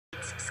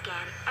agents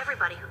scan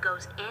everybody who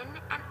goes in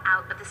and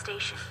out of the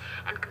station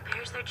and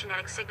compares their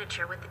genetic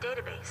signature with the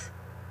database.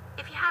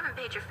 If you haven't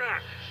paid your fare,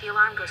 the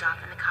alarm goes off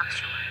and the cops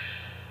show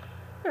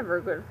up. Never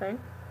a good thing.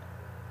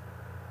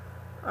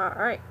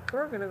 Alright,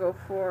 we're gonna go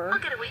for I'll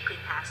get a weekly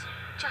pass,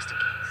 just in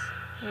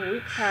case. a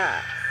week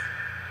pass.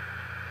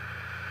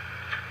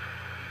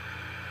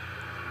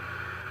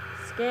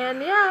 Scan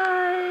the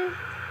eye.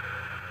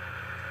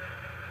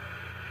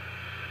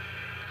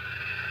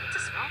 It's a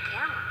small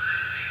camera.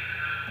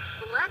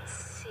 Let's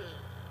see.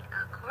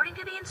 According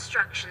to the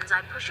instructions,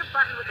 I push a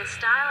button with a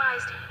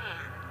stylized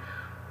hand,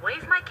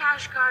 wave my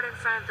cash card in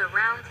front of the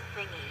round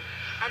thingy,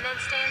 and then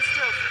stand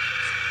still for a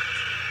few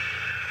seconds.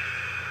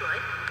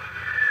 Good.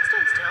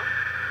 Stand still.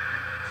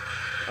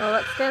 Well,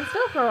 let's stand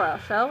still for a while,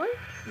 shall we?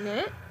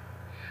 Nah.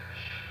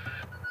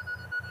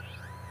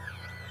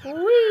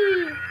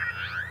 Whee!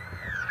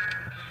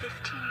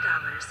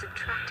 $15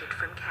 subtracted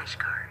from cash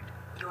card.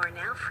 You are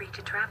now free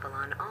to travel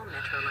on all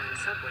Metroline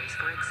subways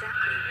for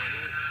exactly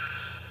 1 week.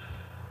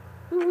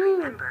 And Woo-hoo.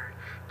 remember,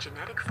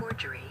 genetic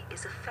forgery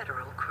is a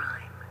federal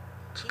crime.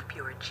 Keep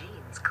your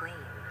genes clean.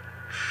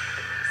 Have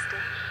a nice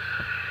day.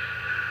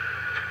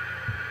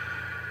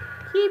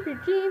 Keep your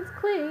jeans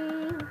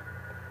clean.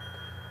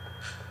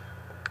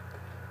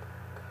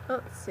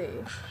 Let's see.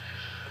 There's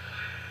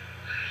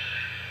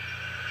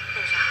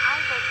a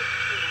high voltage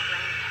cable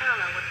running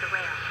parallel with the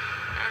rail,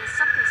 and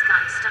something's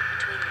gotten stuck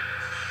between them.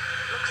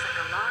 Looks like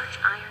a large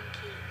iron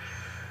key.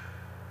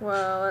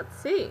 Well, let's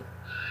see.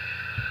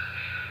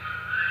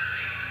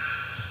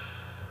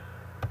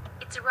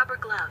 It's a rubber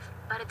glove,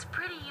 but it's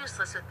pretty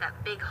useless with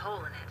that big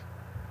hole in it.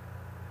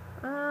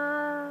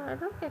 I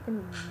don't think I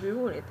can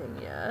do anything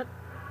yet.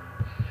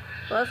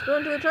 Well, let's go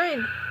into the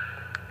train.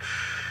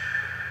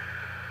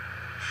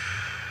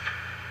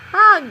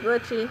 Ah,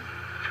 glitchy.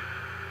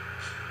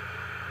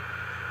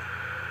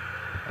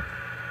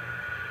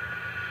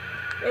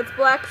 It's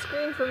black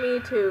screen for me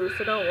too,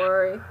 so don't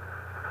worry.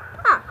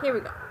 Ah, here we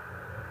go.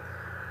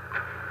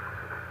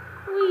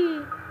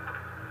 Whee!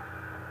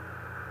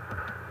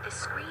 This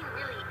screen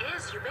really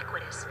is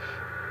ubiquitous.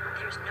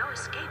 There's no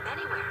escape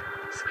anywhere.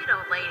 Sweet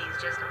old ladies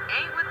just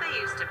ain't what they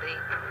used to be.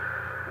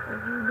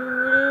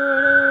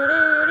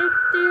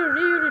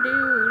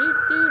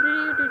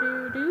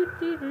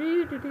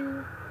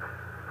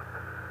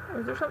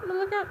 Is there something to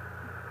look at?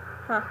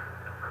 Huh.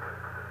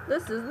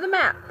 This is the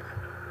map.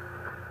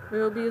 We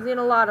will be using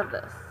a lot of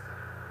this.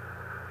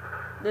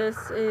 This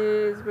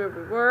is where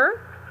we were.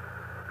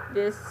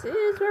 This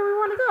is where we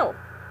want to go.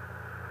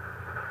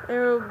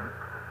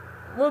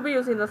 We'll be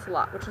using this a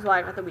lot, which is why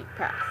I got the week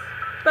pass.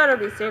 Better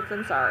be safe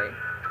than sorry.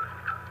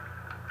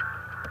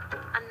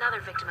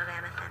 Another victim of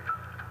Amethyst.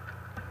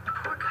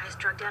 Poor guy's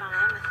drugged out on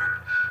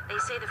Amethyst. They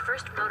say the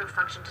first motive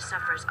function to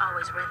suffer is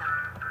always rhythm.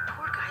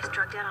 Poor guy's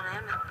drugged out on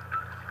Amethyst.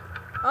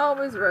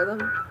 Always rhythm.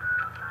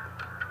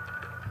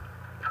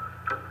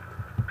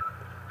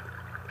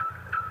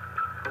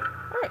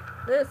 Alright,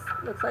 this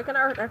looks like an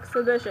art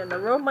exhibition. The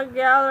Roma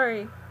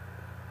Gallery.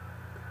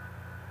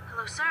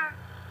 Hello, sir.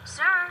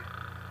 Sir.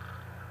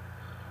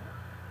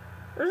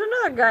 There's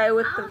another guy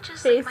with I'll the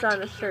just face lick my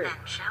on his ticket here shirt.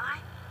 then, shall I?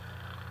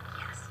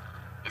 Yes.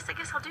 Yes, I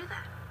guess I'll do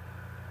that.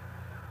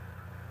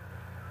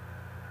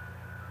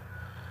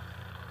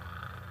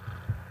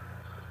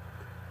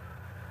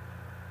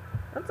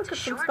 Let's look at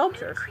It's a some short,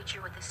 sculptures. nude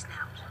creature with a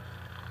snout.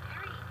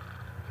 Very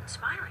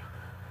inspiring.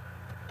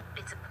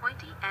 It's a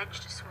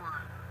pointy-edged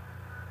swan.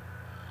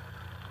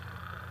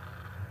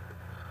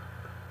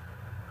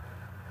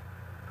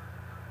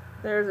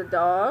 There's a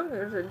dog.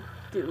 There's a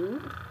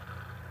dude.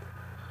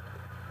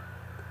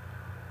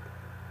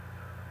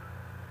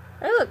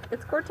 Hey, look,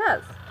 it's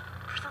Cortez.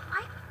 For the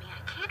life of me, I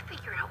can't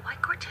figure out why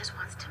Cortez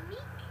wants to meet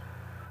me.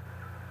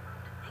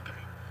 To think of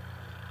it,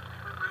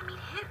 why do I want to meet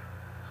him?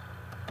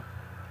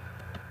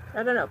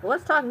 I don't know, but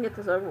let's talk and get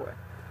this over with.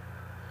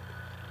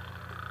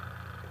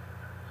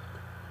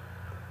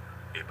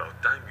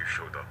 About time you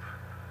showed up.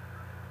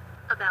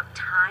 About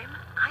time?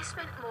 I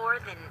spent more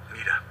than...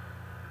 Mira,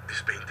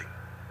 this painting.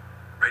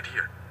 Right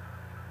here.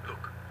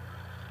 Look.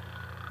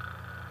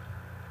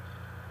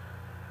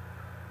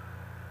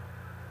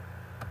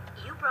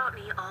 You brought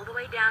me all the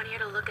way down here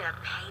to look at a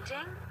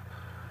painting?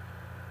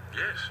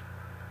 Yes,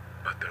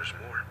 but there's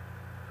more.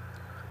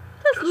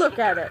 Just look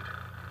at it.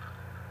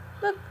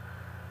 Look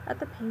at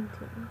the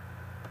painting.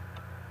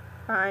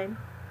 Fine.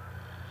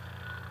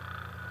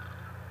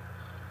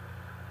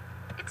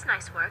 It's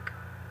nice work.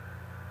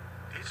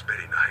 It's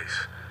very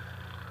nice.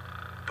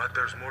 But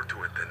there's more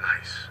to it than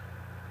nice.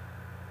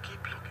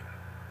 Keep looking.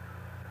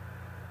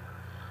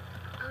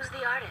 Who's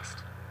the artist?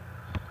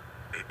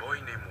 A boy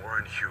named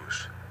Warren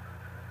Hughes.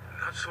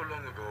 Not so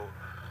long ago,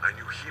 I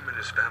knew him and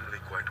his family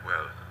quite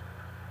well.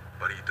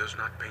 But he does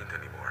not paint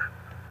anymore.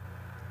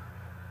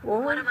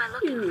 What am I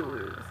looking for?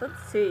 Hughes.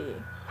 Let's see.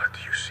 What do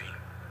you see?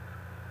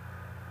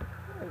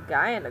 A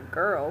guy and a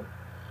girl.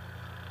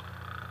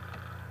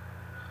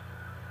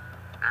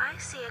 I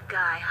see a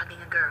guy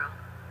hugging a girl.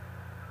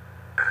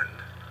 And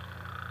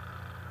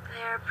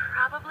They're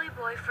probably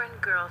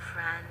boyfriend,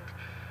 girlfriend,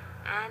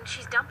 and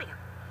she's dumping him.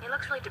 He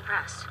looks really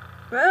depressed.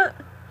 What?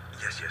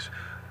 Yes.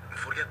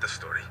 Forget the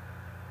story.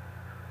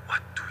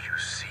 What do you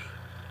see?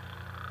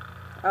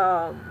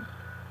 I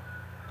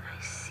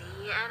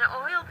see an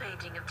oil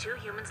painting of two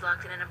humans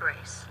locked in an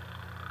embrace.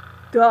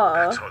 Duh.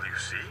 That's all you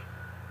see?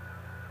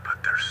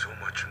 But there's so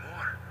much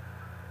more.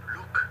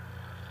 Look.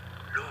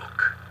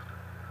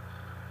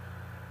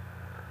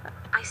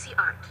 I see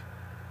art.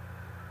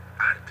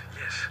 Art,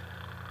 yes.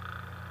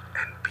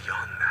 And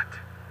beyond that.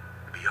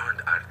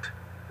 Beyond art.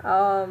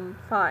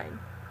 Fine.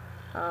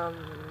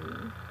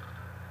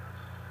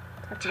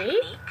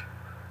 Technique?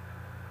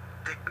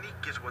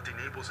 Technique is what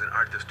enables an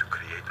artist to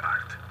create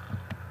art.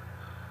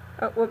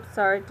 Oh, whoops,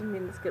 sorry, didn't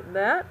mean to skip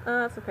that.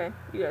 That's okay.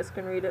 You guys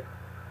can read it.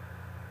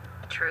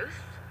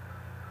 Truth?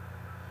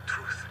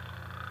 Truth.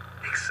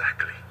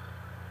 Exactly.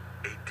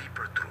 A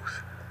deeper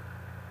truth.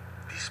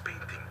 This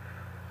painting,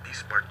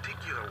 this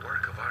particular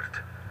work of art,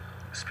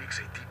 speaks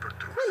a deeper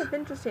truth. Kind of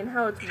interesting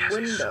how it's It has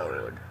a soul.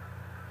 windowed.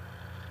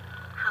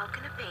 How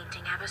can a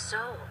painting have a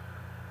soul?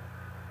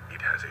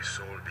 It has a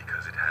soul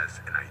because it has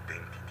an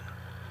identity.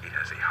 It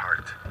has a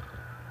heart.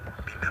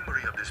 The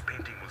memory of this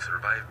painting will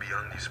survive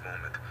beyond this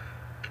moment.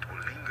 It will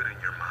linger in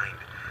your mind,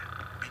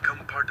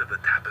 become part of the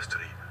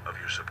tapestry of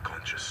your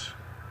subconscious.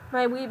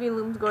 My weaving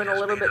loom's going a It has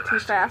little made bit a too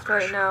lasting fast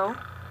right impression now.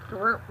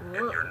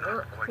 you're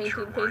not quite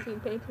sure why.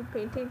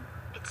 Painting.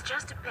 It's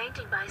just a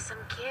painting by some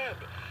kid.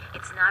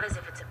 It's not as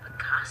if it's a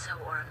Picasso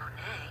or a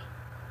Monet.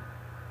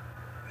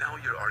 Now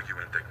you're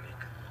arguing technique.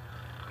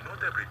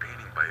 Not every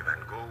painting by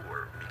Van Gogh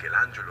or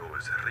Michelangelo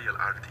is real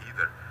art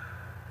either,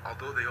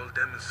 although they all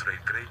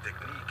demonstrate great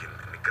technique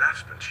and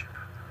craftsmanship.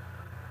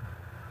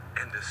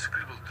 And the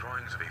scribbled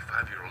drawings of a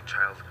 5-year-old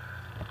child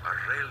are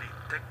rarely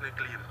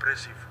technically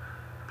impressive,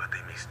 but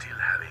they may still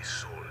have a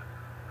soul.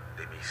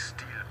 They may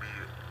still be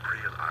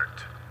real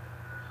art.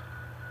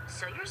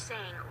 So you're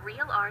saying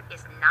real art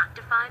is not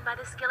defined by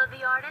the skill of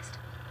the artist?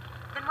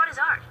 Then what is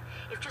art?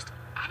 If just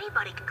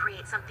anybody can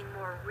create something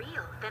more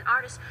real than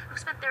artists who've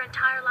spent their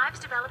entire lives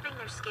developing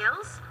their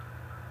skills?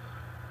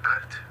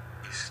 Art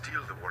is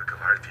still the work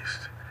of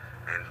artists,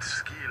 and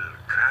skill,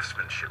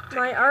 craftsmanship, technique.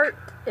 My art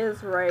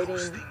is Those writing.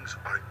 things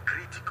are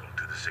critical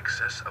to the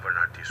success of an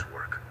artist's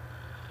work.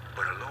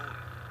 But alone,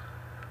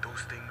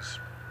 those things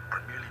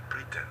are merely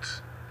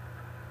pretense.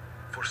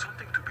 For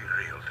something to be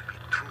real, to be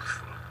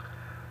truthful,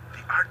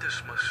 the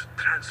artist must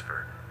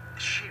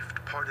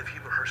shift part of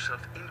him or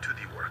herself into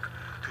the work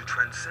to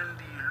transcend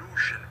the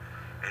illusion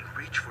and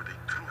reach for the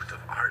truth of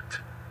art.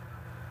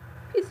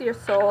 Piece of your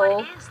And soul.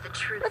 what is the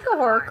truth Like of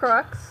a art?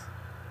 Horcrux.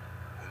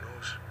 Who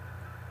knows?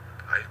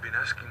 I've been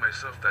asking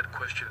myself that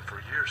question for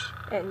years.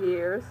 And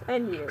years.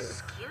 And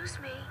years. Excuse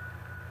me?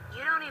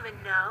 You don't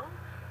even know?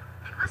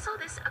 And what's all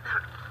this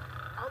about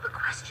all the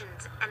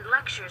questions and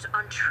lectures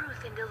on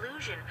truth and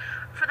delusion?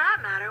 For that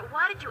matter,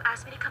 why did you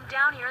ask me to come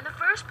down here in the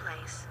first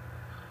place?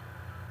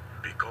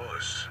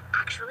 Because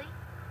Actually,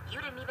 you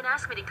didn't even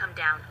ask me to come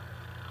down.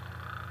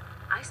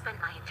 I spent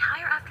my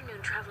entire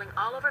afternoon traveling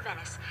all over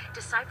Venice,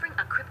 deciphering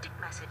a cryptic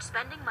message,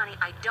 spending money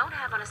I don't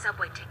have on a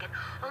subway ticket,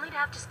 only to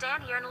have to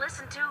stand here and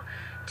listen to...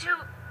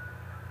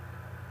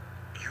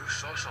 you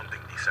saw something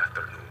this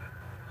afternoon.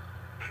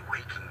 A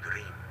waking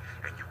dream,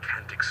 and you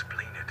can't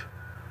explain it.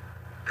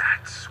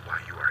 That's why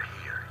you are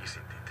here,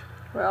 isn't it?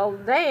 Well,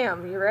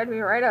 damn, you read me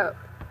right up.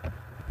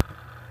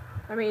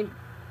 I mean,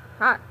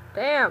 hot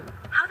damn.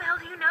 How the hell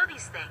do you know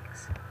these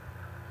things?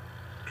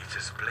 It's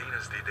as plain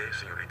as the day,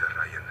 Señorita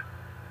Ryan.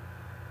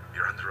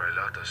 You're under a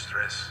lot of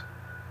stress.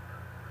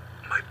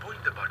 My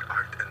point about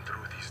art and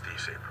truth is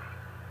this, April.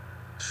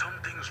 Some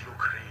things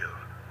look real,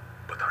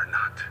 but are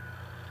not.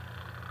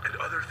 And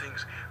other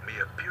things may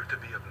appear to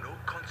be of no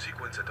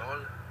consequence at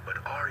all, but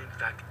are in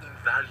fact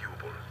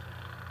invaluable.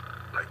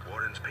 Like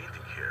Warren's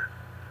painting here,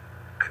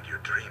 and your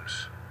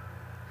dreams.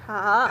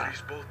 Ha. There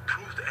is both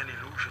truth and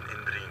illusion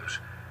in dreams,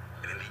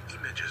 and in the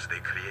images they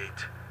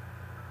create.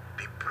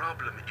 The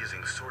problem is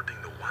in sorting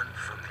the one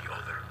from the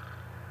other.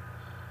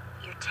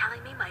 You're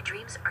telling me my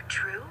dreams are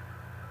true?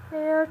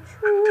 They're I'm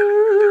telling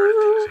you there are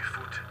true. things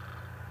afoot,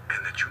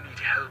 and that you need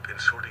help in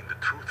sorting the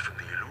truth from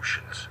the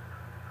illusions.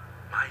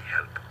 My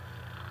help.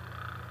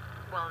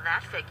 Well,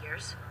 that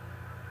figures.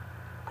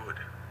 Good.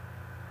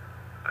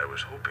 I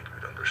was hoping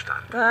you'd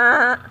understand.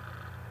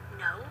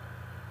 No,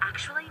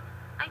 actually,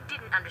 I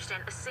didn't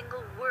understand a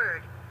single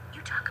word.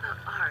 You talk about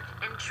art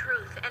and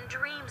truth and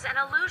dreams and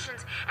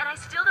illusions, and I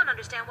still don't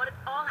understand what it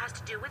all has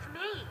to do with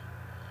me.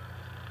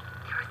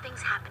 There are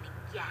things happening,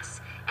 yes,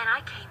 and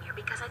I came here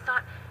because I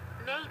thought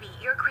maybe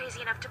you're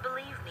crazy enough to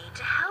believe me,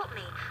 to help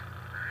me.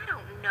 I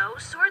don't know,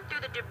 sort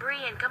through the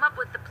debris and come up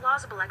with the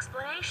plausible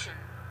explanation.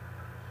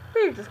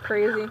 You're just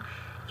crazy. No,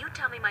 you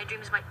tell me my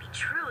dreams might be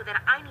true,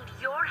 that I need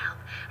your help,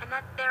 and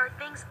that there are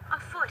things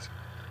afoot.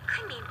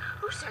 I mean,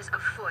 who says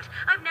afoot?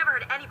 I've never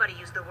heard anybody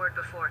use the word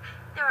before.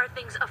 There are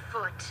things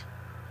afoot.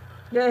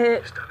 Get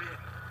hit. Está bien.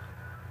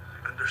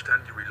 I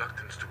understand your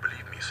reluctance to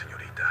believe me,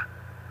 señorita.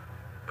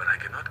 But I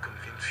cannot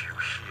convince you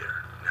here,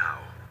 now.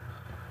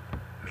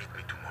 Meet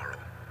me tomorrow.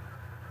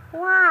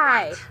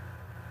 Why?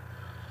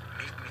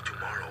 Meet me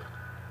tomorrow,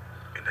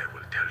 and I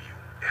will tell you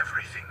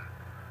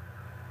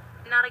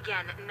Not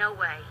again. No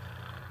way.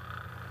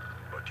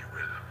 But you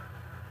will.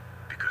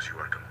 Because you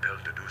are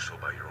compelled to do so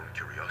by your own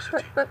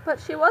curiosity. But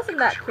she wasn't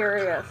that Because you are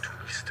curious. drawn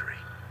to mystery.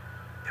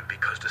 And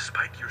because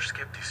despite your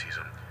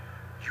skepticism,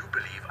 you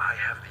believe I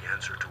have the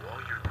answer to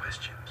all your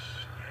questions,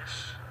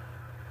 yes?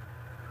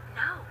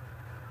 No.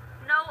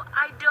 No,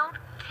 I don't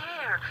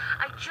care.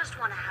 I just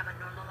want to have a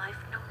normal life.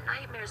 No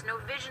nightmares, no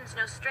visions,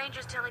 no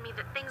strangers telling me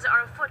that things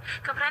are afoot.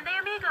 Comprende,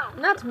 amigo?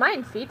 Not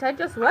mine feet, I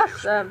just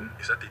left them.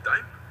 Is that the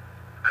time?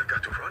 I've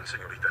got to run,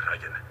 Señorita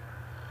Ryan.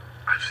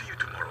 I'll see you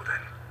tomorrow then.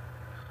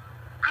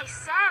 I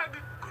said...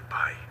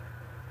 Goodbye.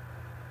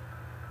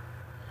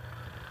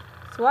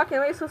 He's walking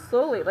away so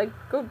slowly. Like,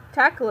 go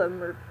tackle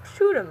him or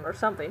shoot him or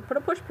something. Put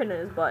a push pin in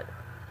his butt.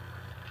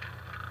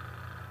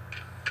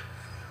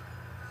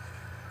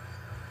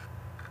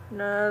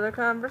 Another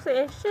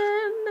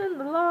conversation in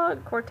the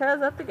log. Cortez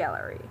at the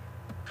gallery.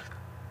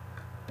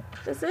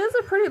 This is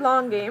a pretty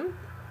long game.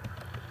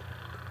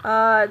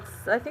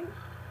 It's, I think,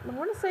 I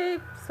want to say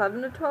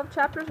 7 to 12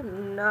 chapters.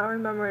 I'm not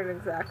remembering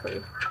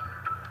exactly.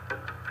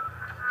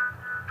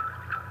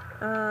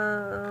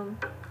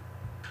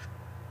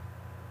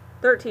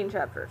 13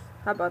 chapters.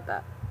 How about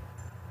that?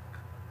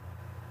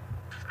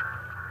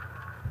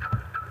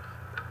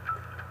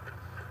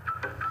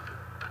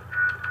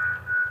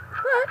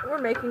 But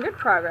we're making good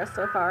progress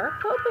so far.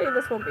 Hopefully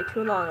this won't be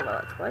too long of a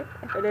let's play.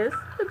 If it is,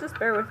 then just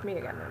bear with me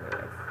again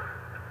anyways.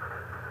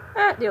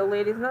 Ah, the old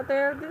lady's not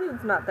there. The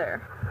dude's not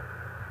there.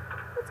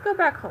 Let's go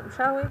back home,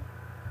 shall we?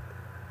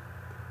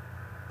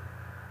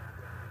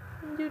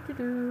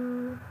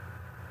 Do-do-do.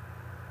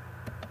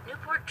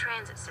 Newport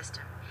Transit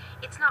System.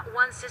 It's not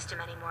one system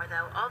anymore,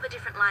 though. All the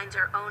different lines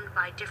are owned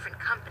by different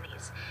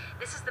companies.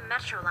 This is the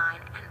Metro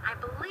line, and I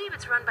believe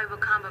it's run by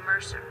Wakamba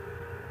Mercer.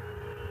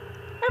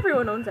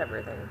 Everyone owns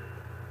everything.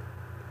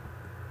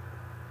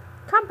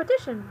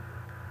 Competition.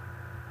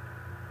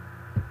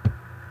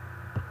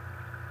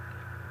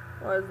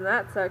 Wasn't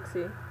that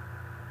sexy?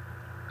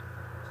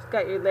 Just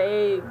got your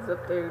legs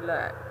up there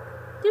like,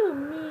 do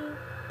me,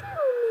 do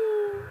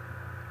me.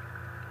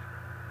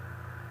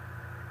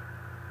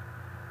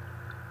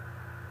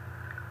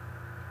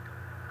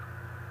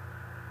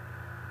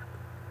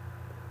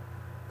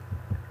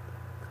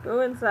 Let's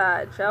go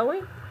inside, shall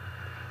we?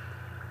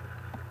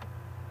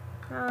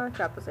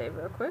 Chop a save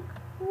real quick.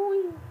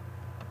 Whee.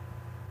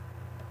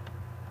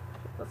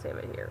 We'll save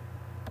it here.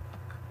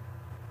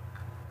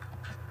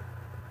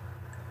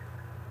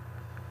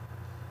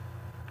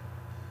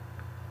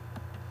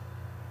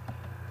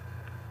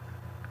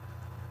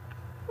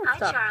 Let's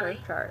Hi, talk Charlie.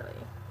 to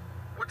Charlie.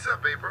 What's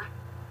up, April?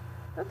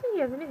 I don't think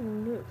he has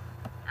anything new.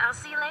 I'll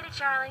see you later,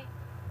 Charlie.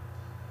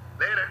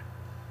 Later.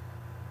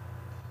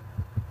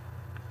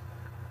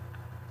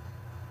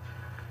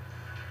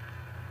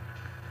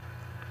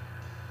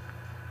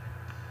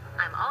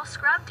 I'm all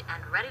scrubbed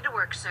and ready to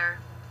work, sir.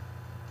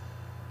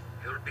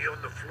 You'll be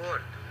on the floor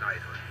tonight,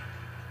 honey.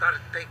 Start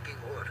taking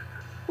orders.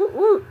 Woot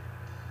woot.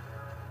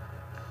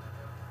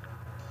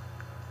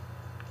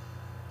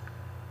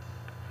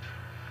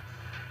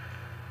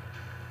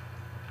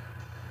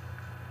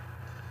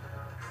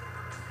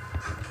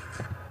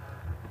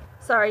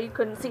 Sorry you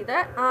couldn't see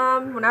that.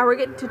 Now we're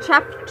getting to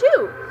chapter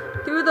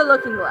 2, Through the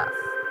Looking Glass.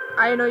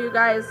 I know you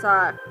guys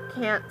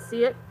can't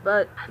see it,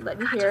 but let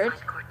me I've got hear to it.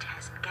 find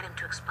Cortez and get him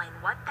to explain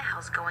what the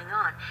hell's going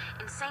on.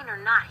 Insane or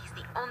not, he's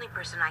the only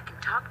person I can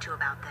talk to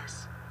about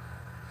this.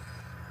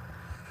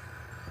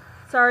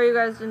 Sorry you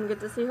guys didn't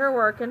get to see her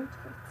working.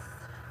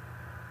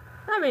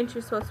 I mean,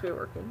 she's supposed to be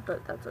working,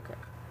 but that's okay.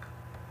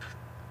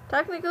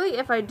 Technically,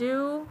 if I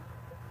do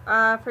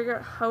figure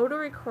out how to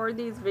record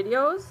these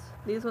videos,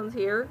 these ones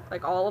here,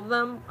 like all of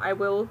them,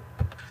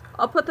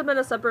 I'll put them in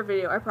a separate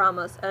video, I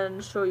promise,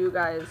 and show you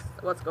guys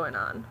what's going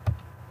on.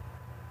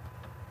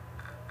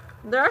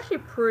 They're actually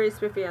pretty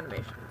spiffy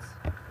animations.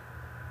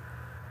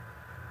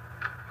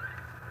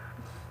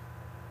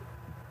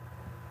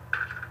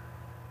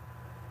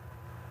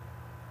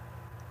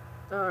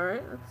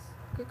 Alright, let's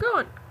get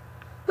going.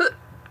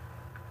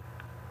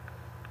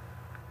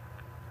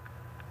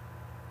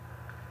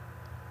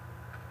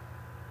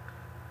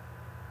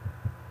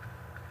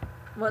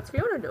 What's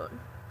Fiona doing?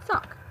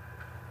 Talk.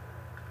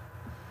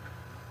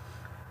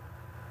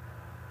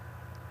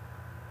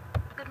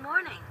 Good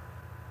morning.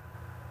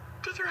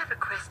 Did you ever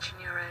question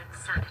your own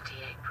sanity,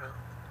 April?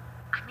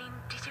 I mean,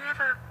 did you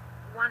ever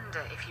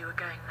wonder if you were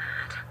going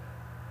mad?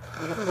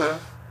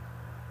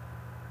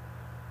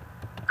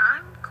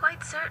 I'm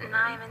quite certain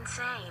I am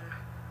insane.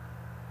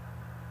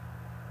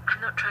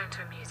 I'm not trying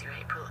to amuse you,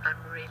 April.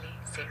 I'm really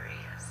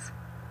serious.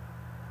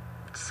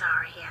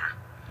 Sorry, yeah.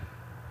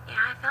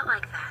 Yeah, I felt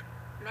like that.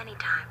 Many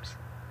times.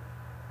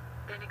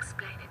 Then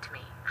explain it to me.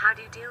 How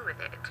do you deal with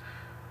it?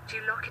 Do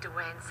you lock it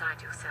away inside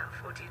yourself,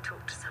 or do you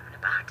talk to someone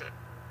about it?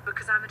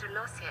 Because I'm at a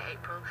loss here,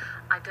 April.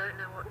 I don't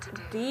know what to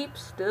do. Deep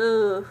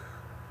stuff.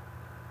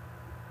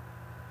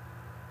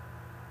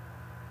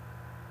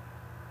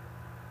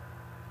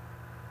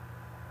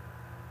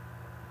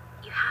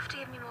 You have to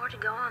give me more to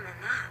go on than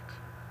that.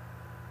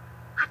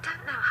 I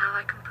don't know how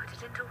I can put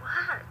it into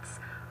words.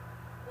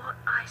 What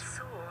I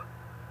saw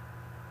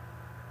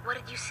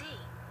did you see?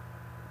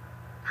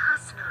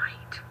 Last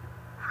night,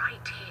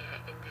 right here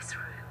in this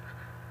room,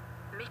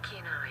 Mickey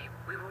and I,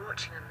 we were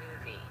watching a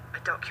movie, a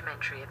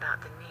documentary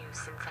about the new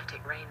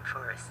synthetic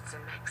rainforests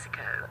in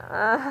Mexico.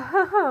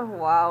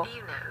 Wow.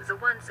 You know, the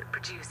ones that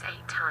produce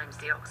 8 times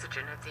the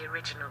oxygen of the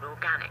original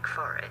organic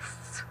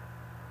forests.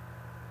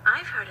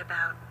 I've heard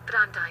about... But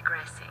I'm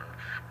digressing.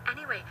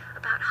 Anyway,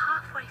 about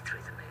halfway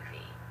through the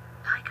movie,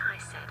 like I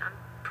said, I'm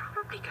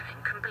probably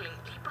going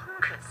completely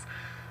bonkers.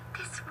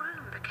 This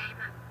room became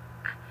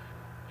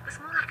it was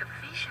more like a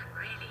vision,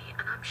 really,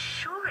 and I'm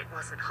sure it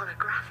wasn't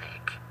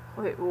holographic.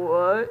 Wait,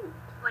 what?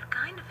 What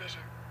kind of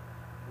vision?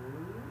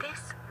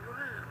 This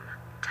room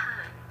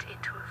turned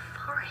into a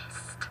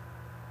forest.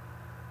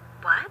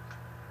 What?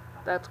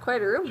 That's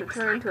quite a room to It was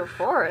turn like into a the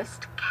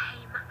forest.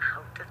 came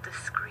out of the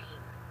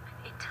screen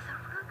and into the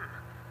room,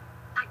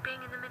 like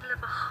being in the middle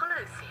of a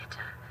hollow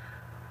theatre,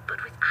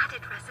 but with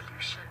added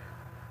resolution,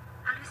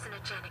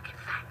 hallucinogenic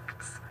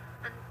effects,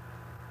 and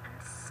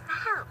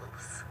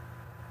smells.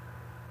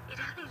 It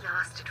only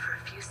lasted for a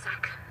few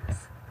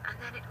seconds, and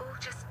then it all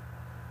just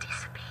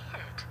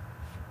disappeared.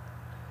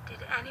 Did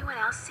anyone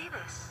else see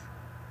this?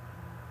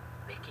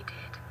 Mickey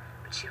did,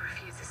 but she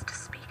refuses to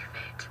speak of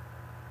it.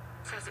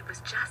 Says it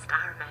was just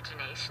our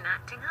imagination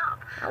acting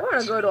up. I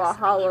want to go to a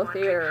hollow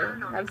theater,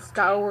 have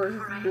Star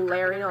Wars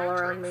blaring all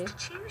around me.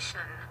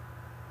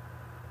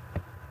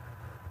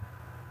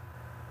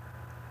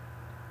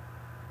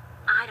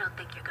 I don't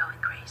think you're going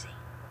crazy.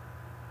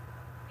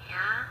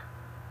 Yeah?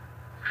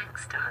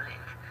 Thanks,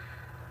 darling.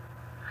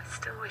 I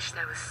still wish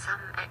there was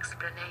some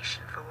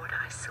explanation for what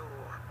I saw.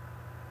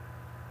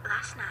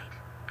 Last night,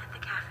 at the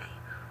cafe,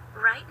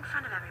 right in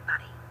front of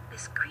everybody,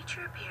 this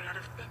creature appeared out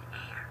of thin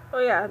air. Oh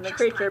yeah, and the Just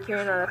creature like your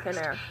appearing out of thin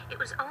forest. air. It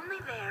was only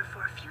there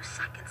for a few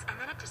seconds, and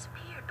then it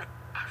disappeared, but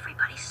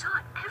everybody saw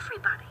it.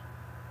 Everybody.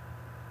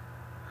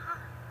 Oh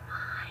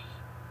my.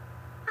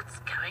 What's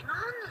going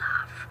on,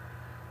 love?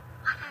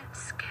 I don't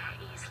scare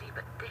easily,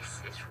 but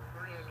this is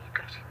really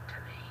getting to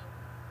me.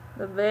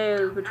 The veil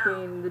Don't know.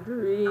 between the But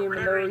dream and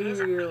whatever it the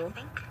is, I real.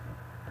 think,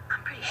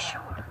 I'm pretty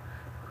sure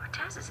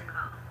Cortez is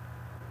involved.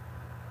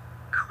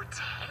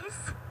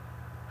 Cortez?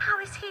 How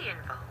is he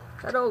involved?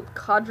 That old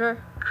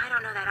codger. I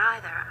don't know that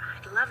either.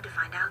 I'd love to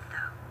find out,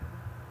 though.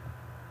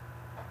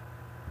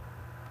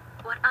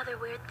 What other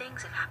weird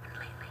things have happened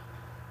lately?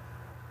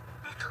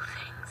 Little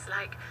things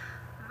like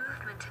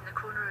movement in the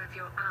corner of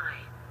your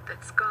eye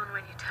that's gone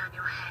when you turn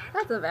your head,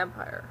 That's a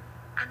vampire.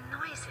 and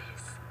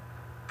noises.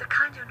 The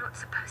kind you're not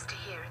supposed to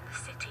hear in the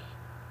city.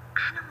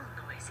 Animal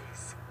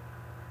noises.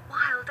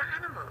 Wild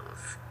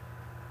animals.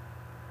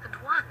 And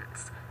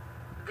once,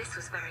 this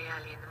was very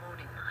early in the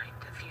morning,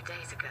 mind, a few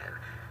days ago,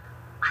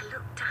 I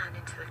looked down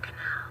into the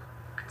canal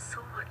and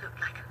saw what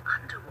looked like an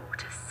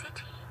underwater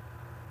city.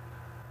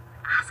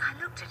 As I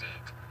looked at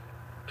it,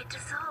 it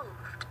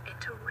dissolved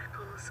into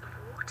ripples of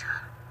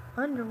water.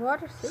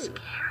 Underwater city.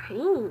 Scary.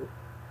 Ooh.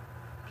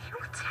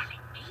 You're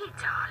telling me,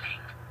 darling.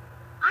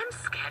 I'm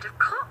scared of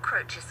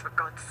cockroaches, for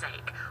God's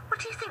sake. What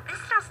do you think this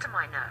does to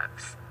my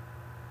nerves?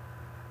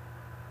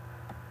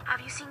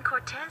 Have you seen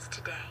Cortez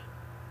today?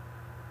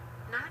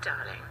 No,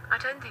 darling. I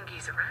don't think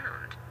he's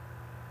around.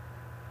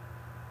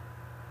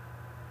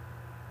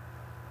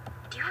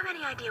 Do you have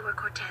any idea where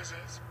Cortez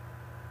is?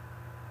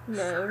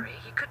 No. Sorry,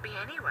 he could be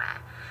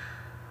anywhere.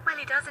 Well,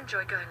 he does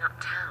enjoy going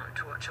uptown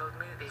to watch old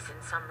movies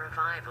in some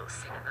revival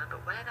cinema,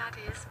 but where that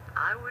is,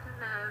 I wouldn't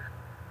know.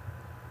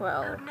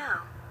 Well, Oh, no.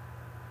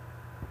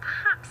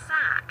 Perhaps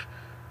Zach.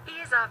 He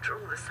is, after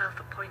all, the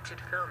self-appointed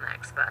film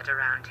expert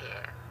around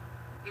here.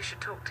 You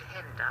should talk to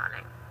him,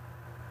 darling.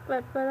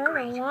 but I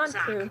Great, don't want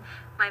Zach, to.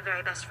 my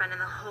very best friend in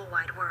the whole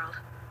wide world.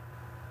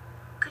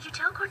 Could you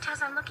tell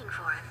Cortez I'm looking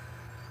for him?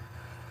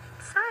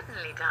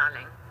 Certainly,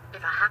 darling,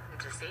 if I happen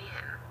to see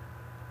him.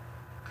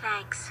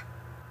 Thanks.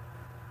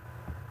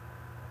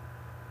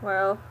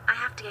 Well, I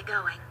have to get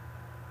going.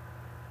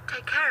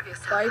 Take care of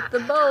yourself. bite out the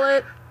there,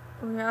 bullet.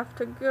 darling. We have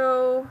to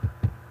go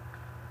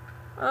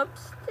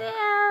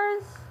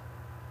upstairs.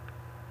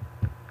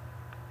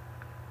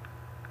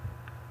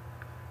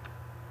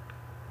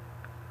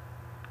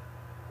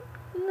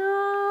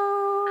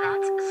 No.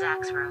 That's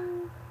Zach's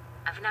room.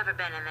 I've never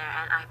been in there,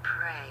 and I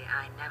pray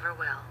I never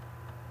will.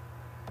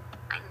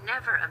 I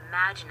never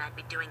imagined I'd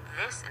be doing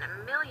this in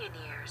a million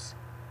years.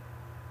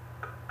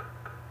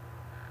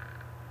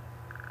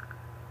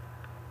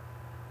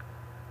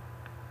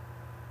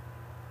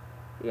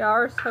 The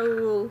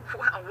arsehole.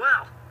 Well,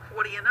 well,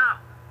 what do you know?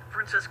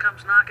 Princess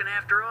comes knocking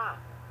after all.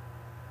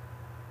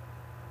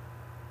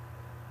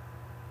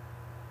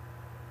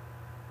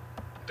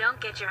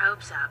 Don't get your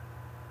hopes up.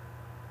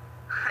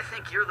 I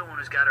think you're the one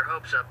who's got her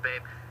hopes up,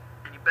 babe.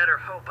 And you better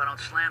hope I don't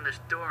slam this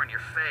door in your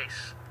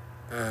face.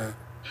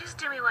 Just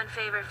do me one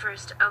favor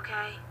first,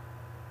 okay?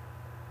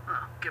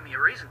 Oh, give me a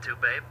reason to,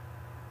 babe.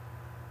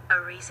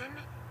 A reason?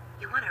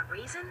 You want a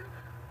reason?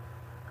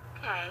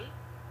 Okay.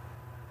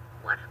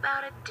 What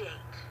about a date?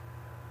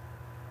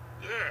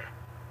 Yeah.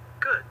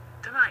 Good.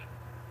 Tonight.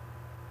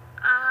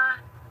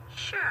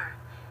 Sure.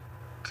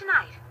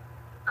 Tonight.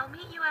 I'll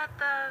meet you at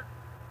the...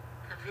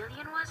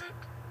 Pavilion, was it?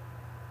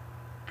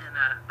 And,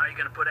 are you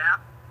gonna put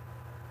out?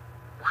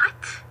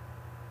 What?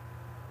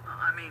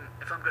 I mean,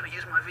 if I'm gonna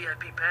use my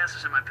VIP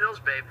passes and my pills,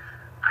 babe,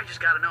 I just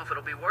gotta know if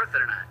it'll be worth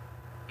it or not.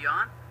 You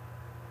on?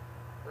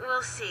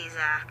 We'll see,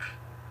 Zach.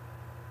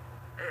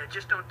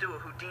 Just don't do a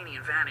Houdini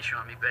and vanish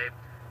on me, babe.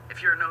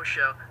 If you're a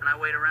no-show and I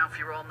wait around for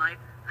you all night,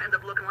 I end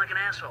up looking like an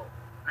asshole.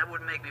 That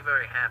wouldn't make me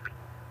very happy.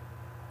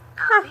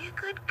 I'll be a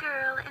good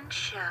girl and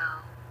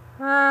show.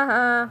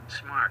 Haha.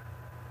 Smart.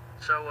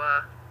 So,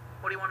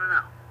 what do you want to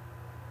know?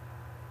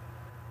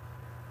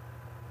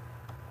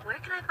 Where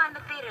can I find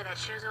the theater that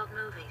shows old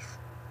movies?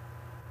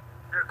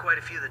 There are quite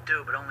a few that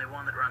do, but only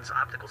one that runs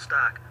optical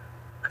stock.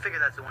 I figure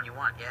that's the one you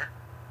want, yeah?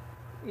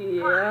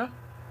 Yeah.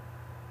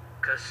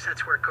 Because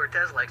that's where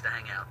Cortez likes to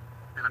hang out.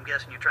 And I'm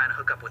guessing you're trying to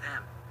hook up with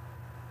him.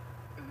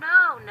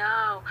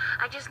 No.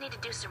 I just need to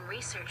do some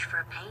research for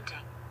a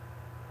painting.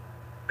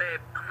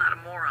 Babe, I'm not a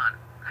moron.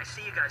 I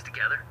see you guys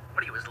together.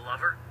 What are you, his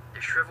lover?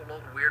 His shriveled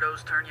old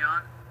weirdos turn you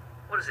on?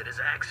 What is it, his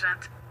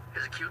accent?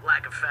 His acute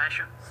lack of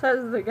fashion?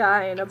 Says the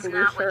guy in a It's blue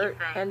not what you shirt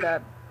think. and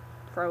a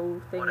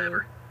fro thingy.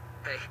 Whatever.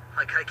 Hey,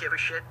 like I give a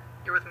shit.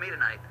 You're with me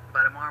tonight.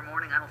 By tomorrow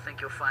morning, I don't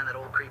think you'll find that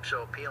old creep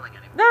so appealing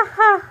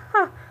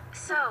anymore.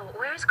 So,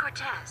 where's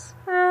Cortez?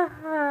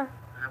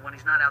 When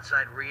he's not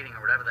outside reading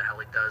or whatever the hell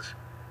he does,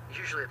 he's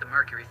usually at the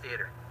Mercury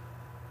Theater.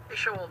 They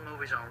show old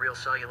movies on real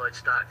celluloid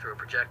stock through a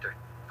projector,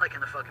 like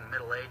in the fucking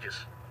Middle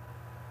Ages.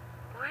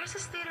 Where's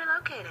this theater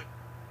located?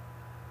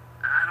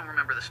 I don't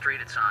remember the street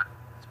it's on.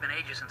 It's been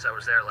ages since I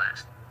was there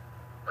last.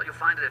 But you'll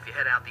find it if you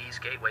head out the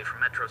East Gateway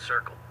from Metro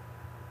Circle.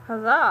 It's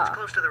Huzzah.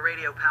 close to the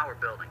Radio Power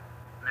Building,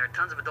 and there are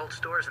tons of adult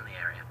stores in the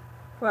area.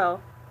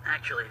 Well,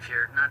 Actually, if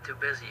you're not too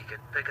busy, you could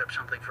pick up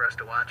something for us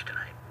to watch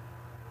tonight.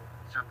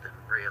 Something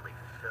really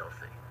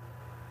filthy.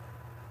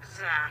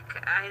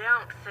 Zach, I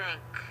don't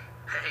think...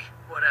 Hey,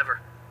 whatever.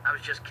 I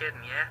was just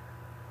kidding, yeah?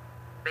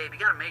 Babe, you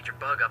got a major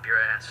bug up your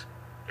ass.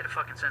 Get a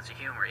fucking sense of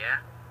humor, yeah?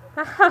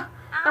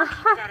 I'll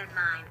keep that in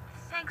mind.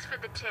 Thanks for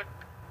the tip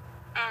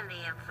and the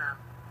info.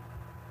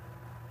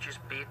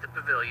 Just be at the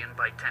pavilion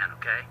by 10,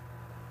 okay?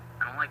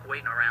 I don't like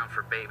waiting around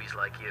for babies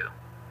like you.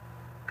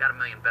 Got a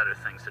million better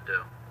things to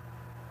do.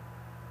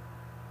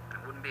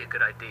 It wouldn't be a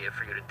good idea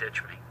for you to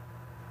ditch me.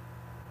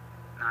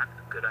 Not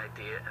a good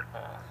idea at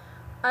all.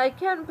 I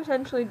can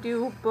potentially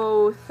do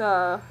both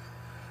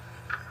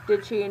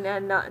ditching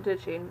and not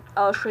ditching.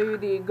 I'll show you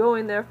the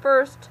going there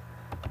first,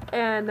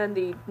 and then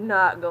the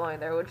not going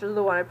there, which is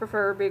the one I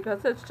prefer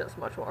because it's just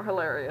much more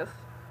hilarious.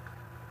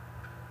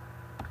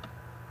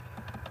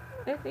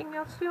 Anything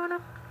else,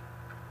 Fiona?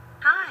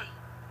 Hi.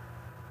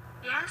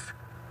 Yes?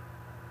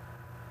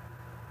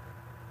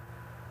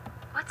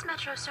 What's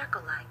Metro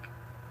Circle like?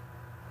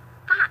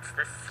 That's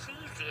the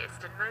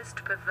sleaziest and most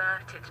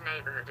perverted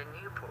neighborhood in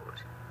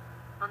Newport.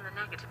 On the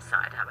negative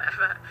side,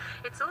 however,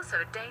 it's also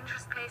a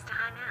dangerous place to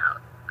hang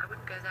out. I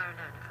wouldn't go there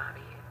alone if I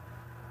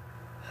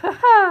were you.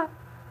 Haha.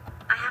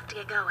 I have to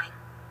get going.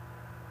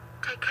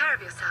 Take care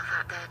of yourself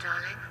out there,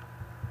 darling.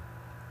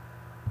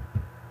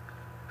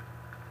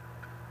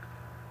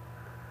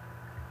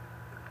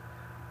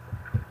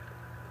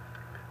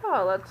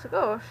 Oh, let's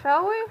go,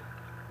 shall we?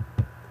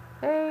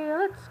 Hey,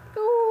 let's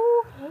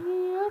go.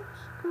 Hey,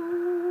 let's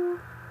go.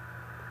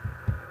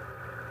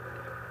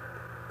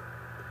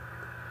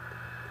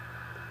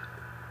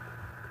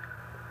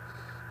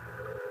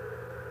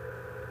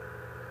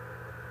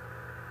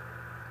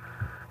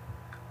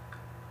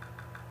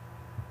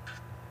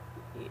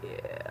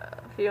 Yeah,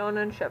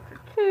 Fiona in chapter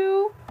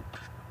 2.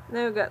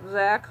 Now we got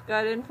Zach's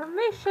got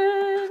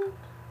information.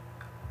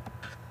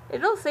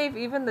 It'll save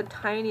even the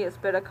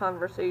tiniest bit of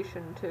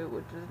conversation too,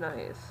 which is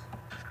nice.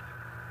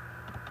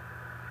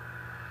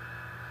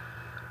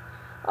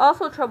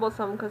 Also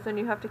troublesome because then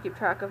you have to keep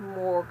track of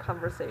more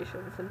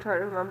conversations and try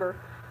to remember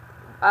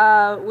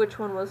which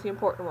one was the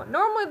important one.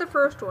 Normally the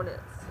first one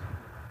is,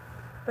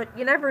 but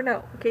you never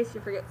know in case you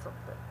forget something.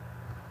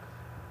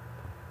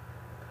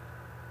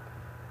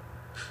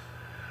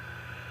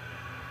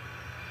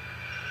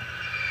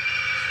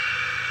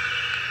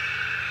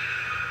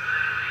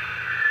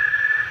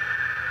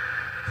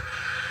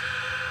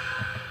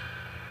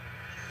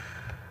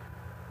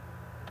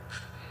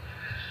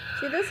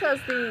 See, this has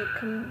the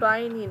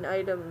combining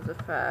items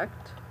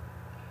effect.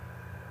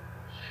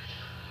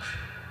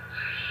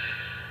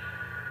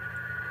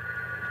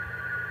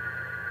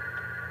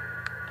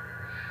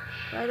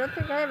 I don't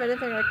think I have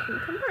anything I can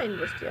combine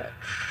just yet.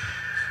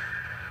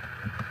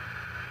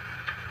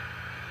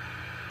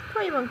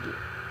 Toy monkey.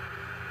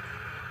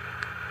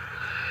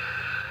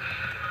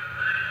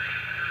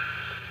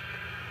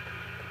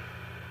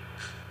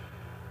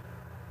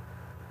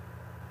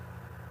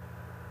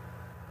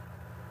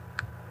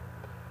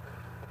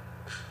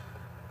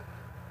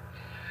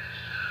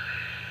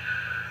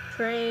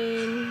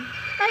 Train.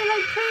 I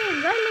like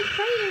trains. I like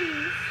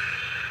trains.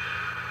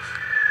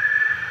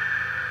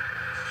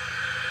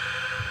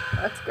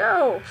 Let's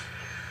go.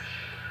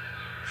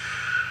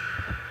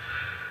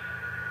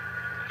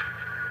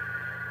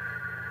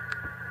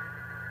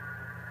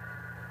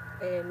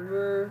 And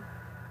we're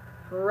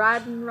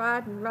Riding,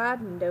 riding,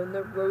 riding down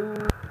the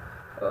road.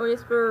 Oh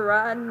yes, we're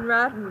riding,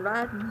 riding,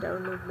 riding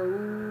down the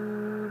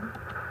road.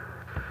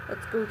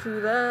 Let's go to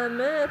the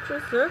Metro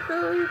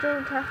Circle, you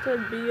don't have to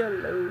be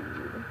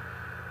alone.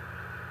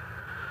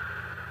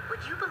 Would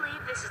you believe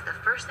this is the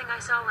first thing I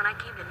saw when I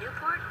came to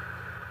Newport?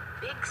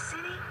 Big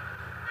city?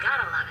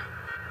 Gotta love it.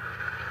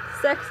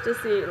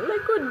 Sextasy,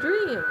 liquid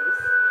dreams.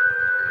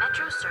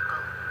 Metro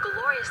Circle,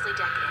 gloriously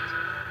decadent.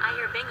 I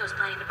hear Bingo's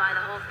planning to buy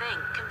the whole thing,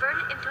 convert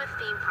it into a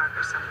theme park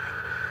or something.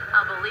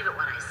 I'll believe it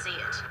when I see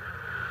it.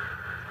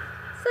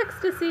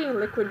 Sextasy,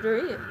 liquid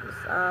dreams.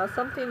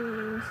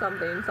 Something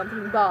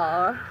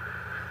bar.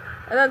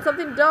 And then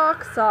something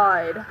dark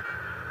side.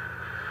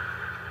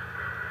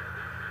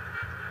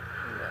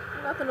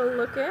 Nothing to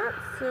look at,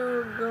 so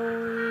we're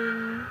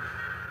going...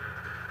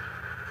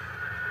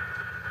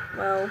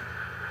 Well...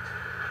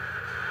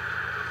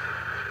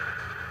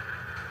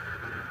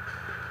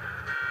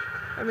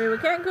 I mean, we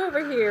can't go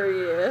over here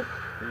yet,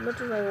 as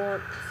much as I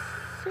want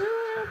to,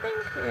 I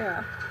think.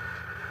 Yeah.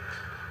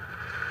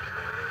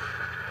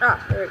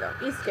 Ah, there we go.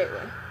 East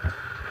Gateway.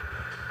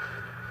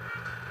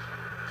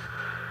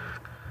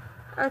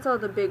 That's all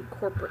the big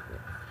corporate.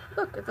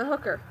 Look, it's a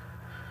hooker.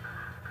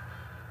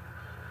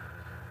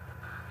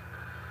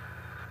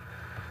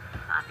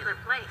 Popular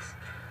place.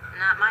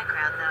 Not my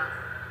crowd, though.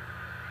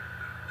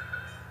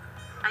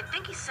 I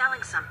think he's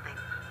selling something.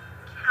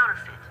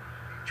 Counterfeit.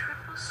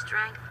 Triple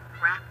strength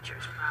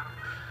raptures, probably.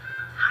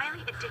 Highly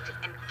addictive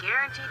and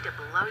guaranteed to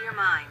blow your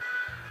mind.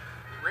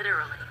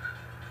 Literally.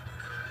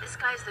 This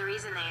guy's the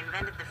reason they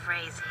invented the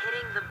phrase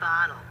hitting the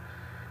bottle.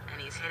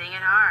 And he's hitting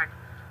it hard.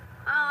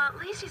 Well, at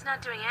least he's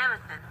not doing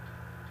Amethyst.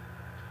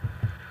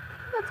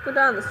 Let's go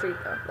down the street,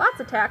 though. Lots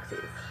of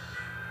taxis.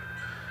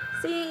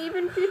 See,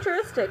 even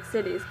futuristic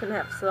cities can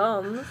have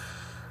slums.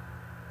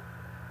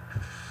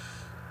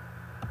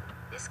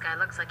 This guy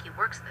looks like he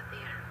works at the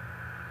theater.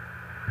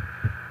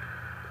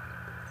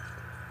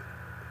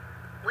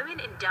 Women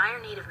in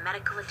dire need of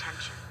medical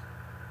attention.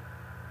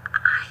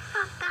 I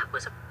thought that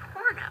was a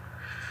porno,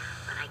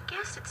 but I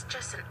guess it's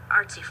just an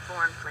artsy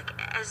foreign flick.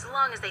 As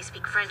long as they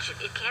speak French,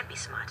 it can't be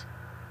smut.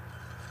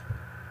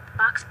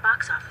 Box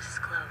office is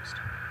closed.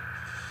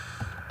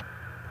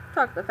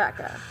 Talk to the fat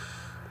guy.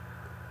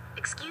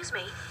 Excuse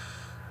me.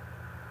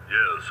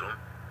 Yes, huh?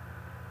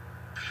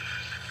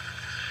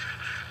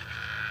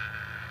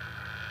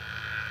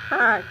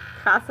 Hi,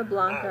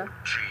 Casablanca. Oh,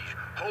 jeez.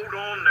 Hold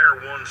on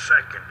there 1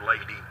 second,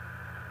 lady.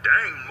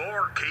 Dang,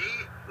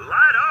 Marquis,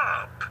 light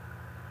up!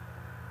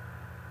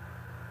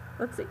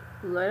 Let's see.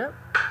 Light up.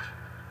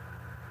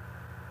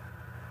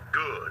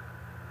 Good.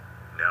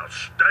 Now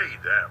stay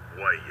that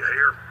way, you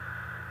hear?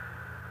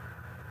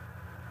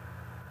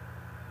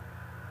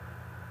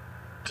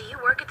 Do you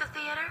work at the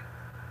theater?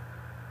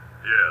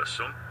 Yes,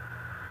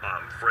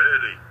 I'm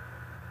Freddie.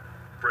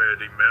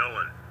 Freddie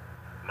Mellon.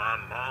 My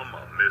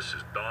mama,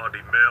 Mrs.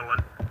 Dottie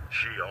Mellon,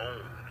 she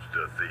owns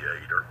the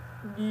theater.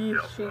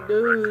 Yes, she I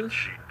reckon does.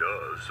 she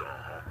does,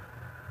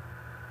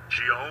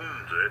 She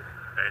owns it,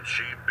 and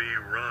she be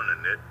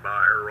running it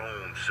by her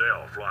own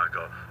self like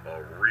a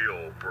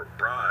real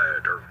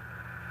proprietor.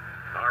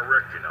 I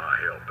reckon I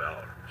help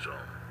out some,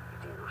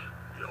 of course,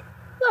 yep.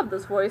 Love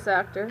this voice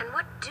actor. And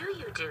what do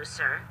you do,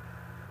 sir?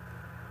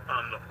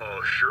 I'm the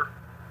usher,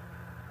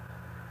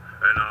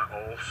 and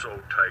I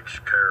also takes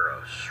care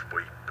of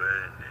sweeping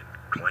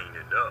and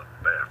cleaning up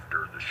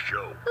after the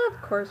show.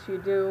 Of course you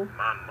do.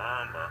 My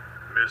mama,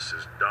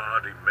 Mrs.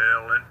 Dottie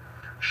Mellon,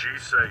 she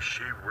says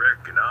she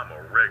reckon I'm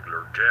a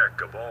regular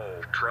jack of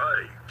all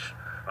trades.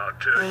 I'll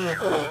tell you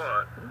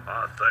what,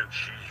 I think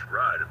she's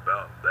right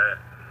about that.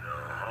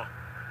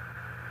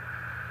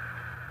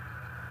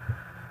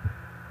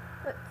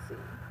 Let's see.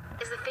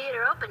 Is the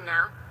theater open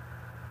now?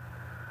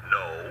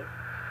 No,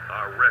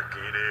 I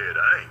reckon it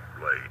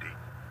ain't, lady.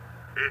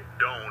 It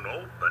don't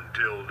open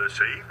till this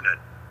evening.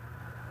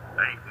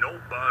 Ain't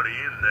nobody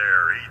in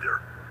there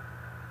either.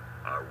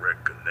 I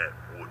reckon that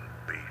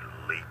wouldn't be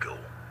legal.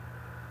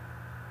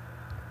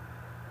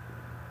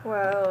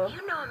 Well,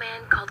 You know a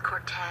man called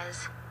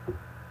Cortez?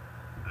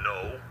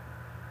 No,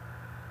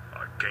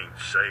 I can't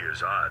say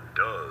as I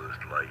does,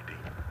 lady.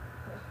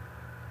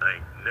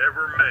 Ain't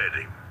never met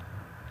him.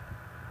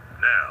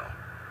 Now,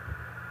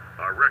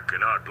 I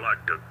reckon I'd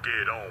like to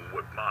get on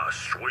with my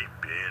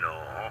sweeping,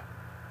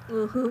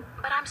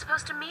 But I'm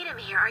supposed to meet him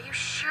here. Are you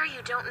sure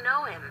you don't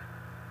know him?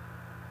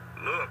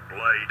 Look,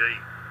 lady,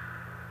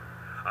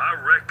 I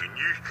reckon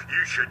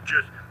you should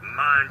just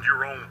mind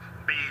your own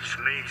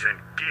business and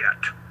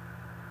get.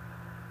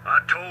 I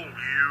told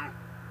you,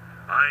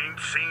 I ain't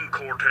seen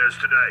Cortez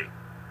today.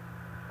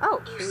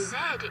 oh, You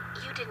said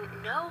you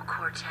didn't know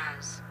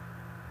Cortez.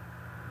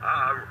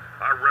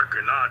 I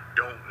reckon I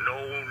don't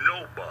know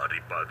nobody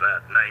by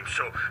that name,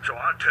 so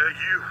I tell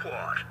you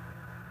what,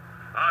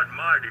 I'd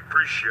mighty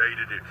appreciate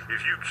it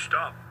if you'd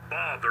stop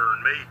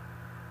bothering me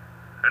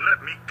and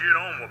let me get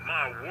on with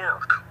my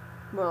work.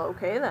 well,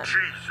 okay then.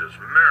 Jesus,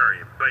 Mary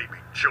and baby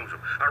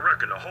Joseph, I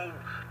reckon the whole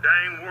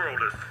dang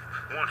world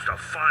wants to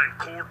find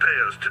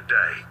Cortez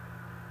today.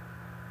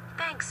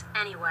 Thanks,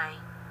 anyway.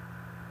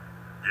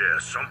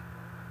 Yes'm.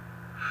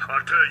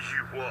 I'll tell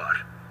you what.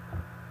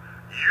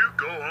 You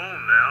go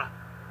on now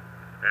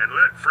and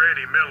let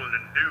Freddie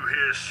Mellon do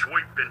his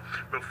sweeping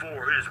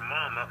before his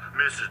mama,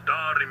 Mrs.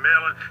 Dottie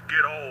Mellon,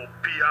 get all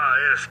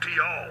pissed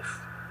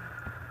off.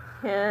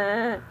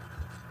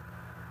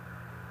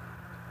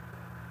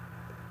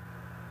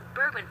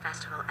 Bergman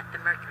Festival at the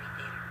Mercury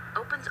Theater.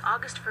 Opens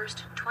August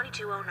 1st,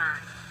 2209.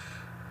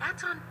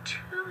 That's on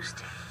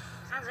Tuesday.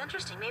 Sounds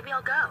interesting. Maybe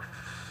I'll go.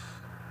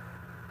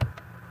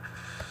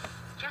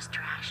 Just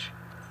trash.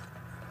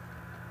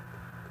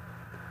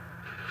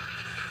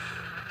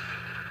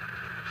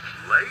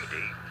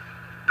 Lady,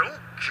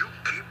 don't you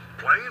keep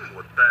playing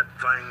with that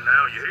thing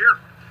now, you hear?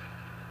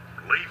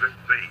 Leave it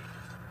be.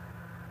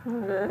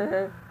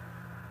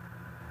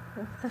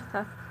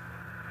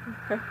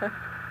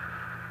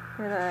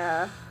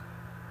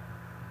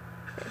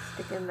 And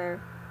stick in there.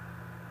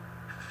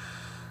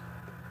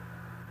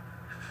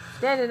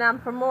 Standing on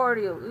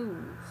primordial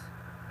ooze.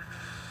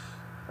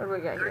 What do we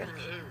got here? Green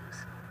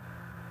ooze.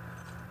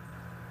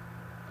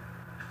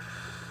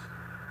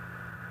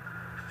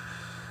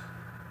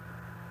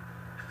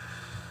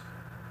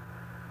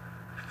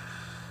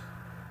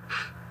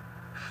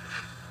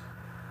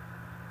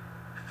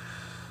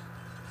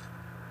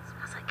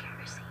 Smells like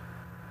kerosene.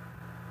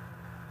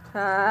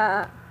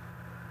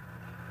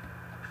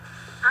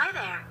 Hi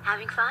there.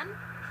 Having fun?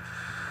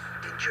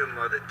 Did your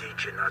mother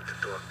teach you not to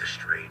talk to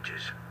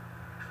strangers?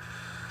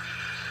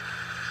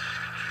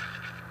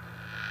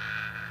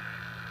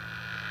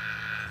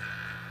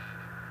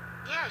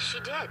 Yeah, she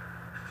did.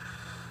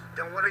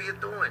 Then what are you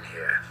doing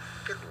here?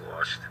 Get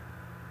lost.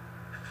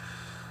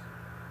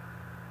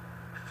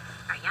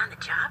 Are you on the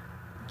job?